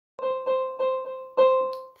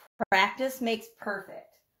Practice makes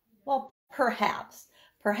perfect. Well, perhaps.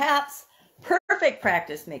 Perhaps perfect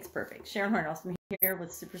practice makes perfect. Sharon Horne-Ellstrom here with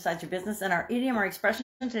Supersize Your Business, and our idiom or expression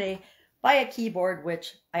today by a keyboard,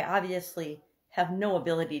 which I obviously have no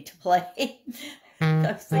ability to play.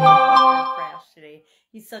 I'm singing Crash today.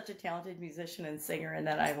 He's such a talented musician and singer, and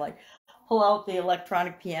then I like pull out the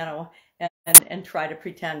electronic piano and try to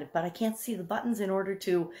pretend, but I can't see the buttons in order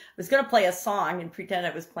to. I was going to play a song and pretend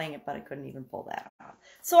I was playing it, but I couldn't even pull that out.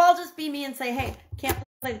 So I'll just be me and say, hey, can't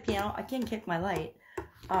play the piano. I can kick my light.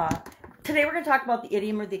 Today we're going to talk about the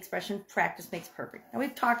idiom or the expression, practice makes perfect. Now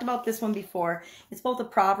we've talked about this one before. It's both a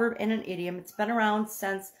proverb and an idiom. It's been around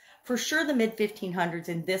since, for sure, the mid-1500s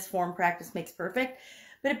in this form, practice makes perfect.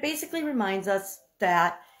 But it basically reminds us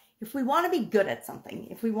that if we want to be good at something,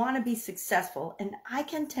 if we want to be successful, and I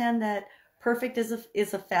contend that perfect is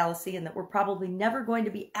a fallacy and that we're probably never going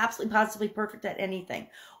to be absolutely positively perfect at anything.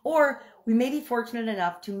 Or we may be fortunate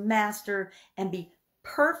enough to master and be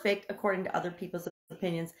perfect, according to other people's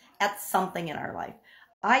opinions, at something in our life.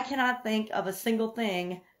 I cannot think of a single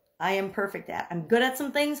thing I am perfect at. I'm good at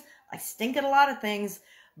some things. I stink at a lot of things,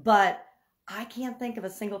 but I can't think of a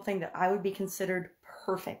single thing that I would be considered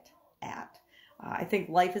perfect at. I think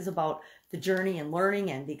life is about the journey and learning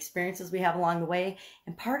and the experiences we have along the way.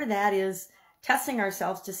 And part of that is testing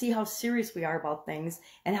ourselves to see how serious we are about things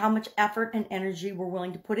and how much effort and energy we're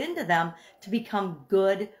willing to put into them to become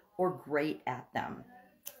good or great at them.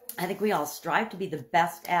 I think we all strive to be the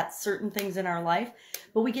best at certain things in our life,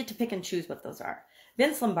 but we get to pick and choose what those are.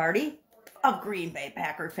 Vince Lombardi of Green Bay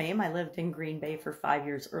Packer fame. I lived in Green Bay for 5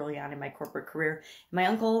 years early on in my corporate career. My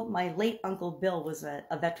late uncle Bill was a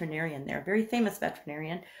veterinarian there, a very famous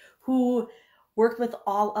veterinarian who worked with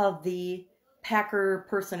all of the Packer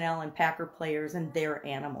personnel and Packer players and their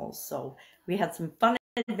animals. So we had some fun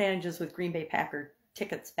advantages with Green Bay Packer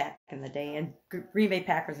tickets back in the day, and Green Bay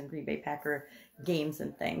Packers and Green Bay Packer games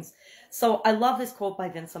and things. So I love this quote by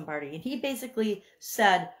Vince Lombardi, and he basically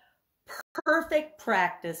said, perfect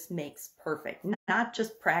practice makes perfect, not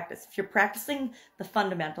just practice. If you're practicing the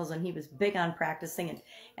fundamentals, and he was big on practicing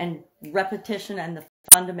and repetition and the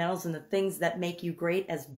fundamentals and the things that make you great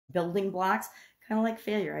as building blocks, kind of like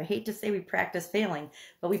failure. I hate to say we practice failing,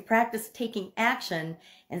 but we practice taking action,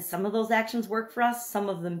 and some of those actions work for us, some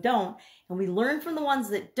of them don't, and we learn from the ones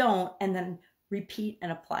that don't and then repeat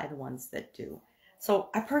and apply the ones that do. So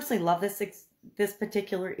I personally love this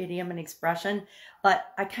particular idiom and expression,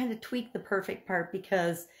 but I kind of tweak the perfect part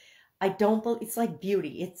because I don't believe it's like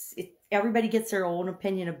beauty. Everybody gets their own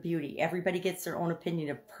opinion of beauty. Everybody gets their own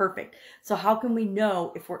opinion of perfect. So how can we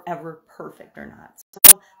know if we're ever perfect or not?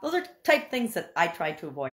 So those are type things that I try to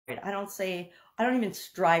avoid. I don't even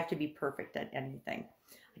strive to be perfect at anything.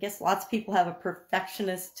 I guess lots of people have a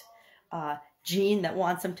perfectionist gene that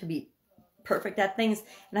wants them to be perfect at things.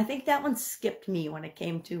 And I think that one skipped me when it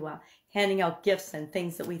came to handing out gifts and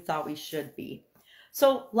things that we thought we should be.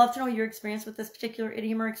 So love to know your experience with this particular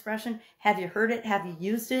idiom or expression. Have you heard it? Have you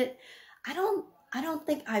used it? I don't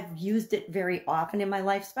think I've used it very often in my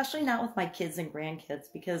life, especially not with my kids and grandkids,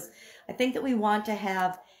 because I think that we want to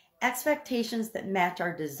have expectations that match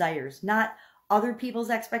our desires, not other people's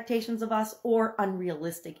expectations of us or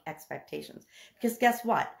unrealistic expectations. Because guess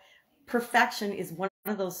what? Perfection is one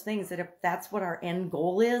of those things that if that's what our end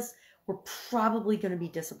goal is, we're probably going to be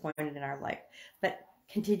disappointed in our life. But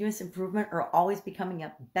continuous improvement or always becoming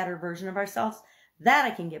a better version of ourselves, that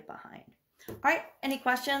I can get behind. All right, any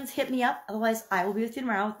questions? Hit me up. Otherwise, I will be with you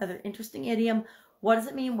tomorrow with another interesting idiom. What does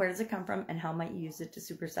it mean? Where does it come from? And how might you use it to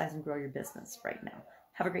supersize and grow your business right now?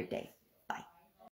 Have a great day.